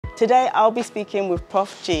Today I'll be speaking with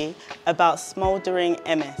Prof G about Smoldering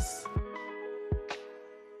MS.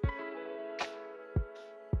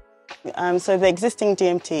 So the existing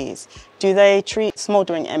DMTs, do they treat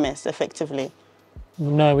Smoldering MS effectively?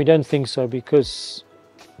 No, we don't think so, because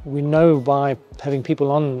we know by having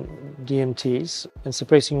people on DMTs and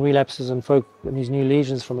suppressing relapses and these new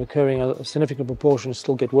lesions from occurring, a significant proportion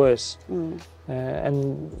still get worse.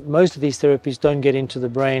 And most of these therapies don't get into the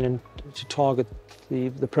brain and to target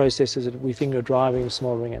the processes that we think are driving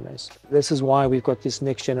Smoldering MS. This is why we've got this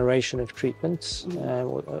next generation of treatments,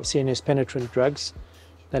 CNS penetrant drugs,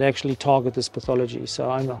 that actually target this pathology. So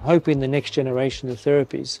I'm hoping the next generation of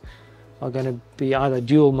therapies are going to be either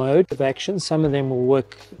dual mode of action. Some of them will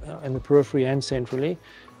work in the periphery and centrally,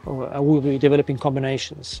 or we'll be developing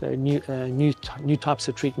combinations, so new types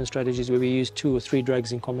of treatment strategies where we use 2 or 3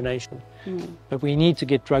 drugs in combination. But we need to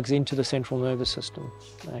get drugs into the central nervous system,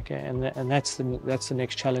 okay, and that's the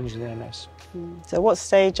next challenge of the MS. So what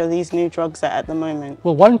stage are these new drugs at the moment?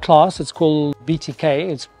 Well, one class, it's called BTK,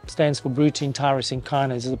 it stands for butyrate tyrosine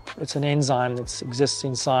kinase. It's an enzyme that exists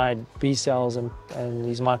inside B cells and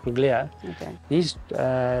these microglia. Okay. These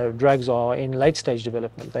drugs are in late stage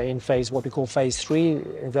development. They're in what we call phase 3.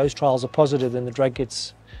 If those trials are positive, then the drug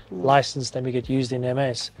gets licensed and we get used in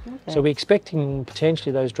MS. Okay. So we're expecting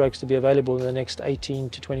potentially those drugs to be available in the next 18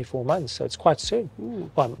 to 24 months. So it's quite soon.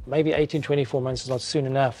 Well, maybe 18 to 24 months is not soon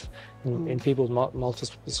enough in people's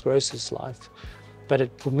multiple sclerosis life.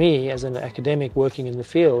 But for me, as an academic working in the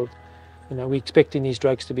field, we're expecting these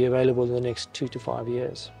drugs to be available in the next 2 to 5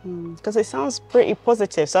 years. Because it sounds pretty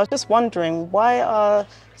positive. So I was just wondering, why are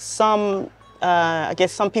some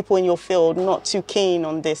people in your field not too keen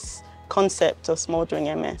on this concept of Smoldering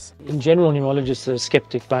MS? In general, neurologists are a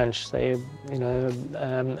skeptic bunch. They,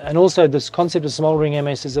 and also this concept of Smoldering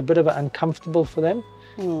MS is a bit of uncomfortable for them.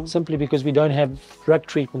 Simply because we don't have drug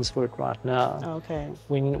treatments for it right now. Okay.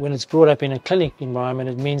 When it's brought up in a clinic environment,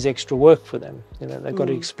 it means extra work for them. They've got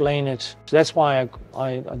to explain it. So that's why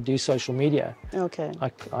I do social media. Okay.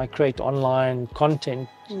 I create online content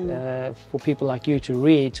for people like you to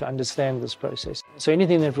read, to understand this process. So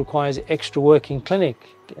anything that requires extra work in clinic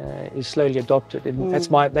is slowly adopted.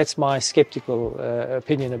 That's my skeptical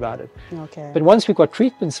opinion about it. Okay. But once we've got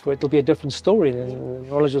treatments for it, it'll be a different story. Then the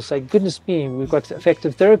neurologist will say, goodness me, we've got effective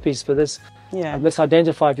therapies for this. Let's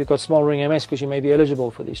identify if you've got Smoldering MS, because you may be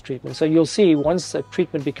eligible for these treatments. So you'll see, once a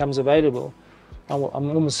treatment becomes available, I'm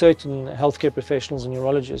almost certain healthcare professionals and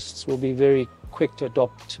neurologists will be very quick to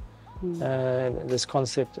adopt this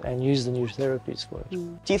concept and use the new therapies for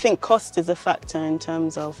it. Do you think cost is a factor in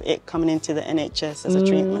terms of it coming into the NHS as a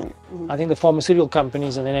treatment? I think the pharmaceutical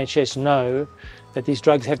companies and the NHS know that these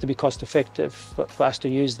drugs have to be cost effective for us to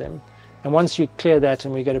use them. And once you clear that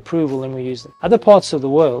and we get approval, then we use them. Other parts of the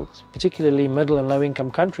world, particularly middle and low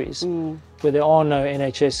income countries, where there are no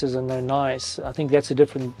NHSs and no NICE, I think that's a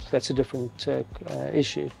different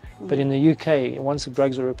issue. But in the UK, once the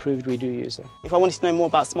drugs are approved, we do use them. If I wanted to know more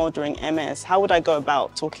about Smoldering MS, how would I go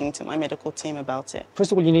about talking to my medical team about it?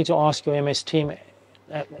 First of all, you need to ask your MS team,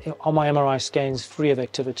 are my MRI scans free of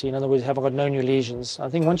activity? In other words, have I got no new lesions? I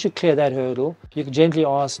think once you clear that hurdle, you can gently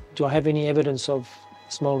ask, do I have any evidence of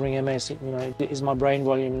Smoldering MS? Is my brain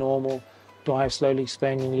volume normal? Do I have slowly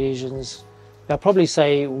expanding lesions? They'll probably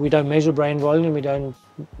say, we don't measure brain volume, we don't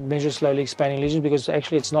measure slowly expanding lesions, because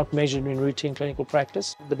actually it's not measured in routine clinical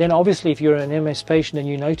practice. But then obviously if you're an MS patient and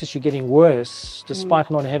you notice you're getting worse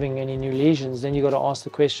despite not having any new lesions, then you've got to ask the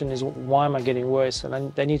question, is why am I getting worse?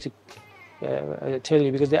 And they need to tell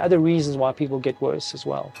you, because there are other reasons why people get worse as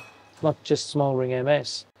well. It's not just Smoldering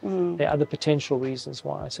MS. There are other potential reasons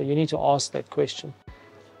why. So you need to ask that question.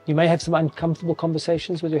 You may have some uncomfortable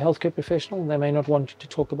conversations with your healthcare professional. They may not want you to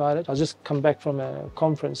talk about it. I just come back from a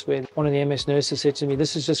conference where one of the MS nurses said to me,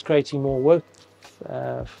 this is just creating more work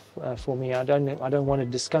for me. I don't want to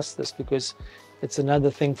discuss this because it's another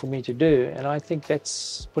thing for me to do. And I think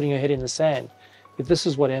that's putting your head in the sand. If this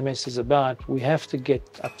is what MS is about, we have to get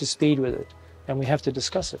up to speed with it and we have to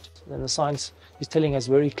discuss it. And the science is telling us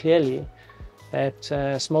very clearly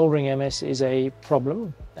that Smoldering MS is a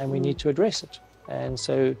problem and we need to address it. And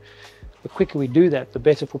so the quicker we do that, the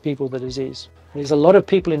better for people with the disease. There's a lot of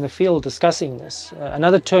people in the field discussing this.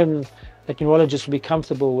 Another term that neurologists will be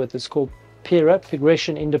comfortable with is called PIRA,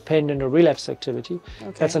 progression independent or relapse activity.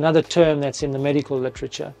 Okay. That's another term that's in the medical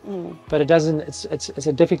literature. But it doesn't, it's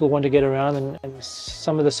a difficult one to get around, and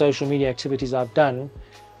some of the social media activities I've done,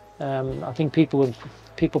 I think people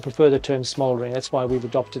prefer the term Smouldering. That's why we've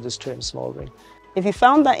adopted this term Smouldering. If you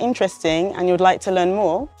found that interesting and you'd like to learn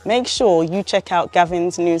more, make sure you check out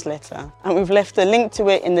Gavin's newsletter, and we've left a link to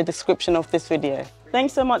it in the description of this video.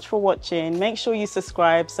 Thanks so much for watching. Make sure you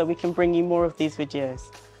subscribe so we can bring you more of these videos.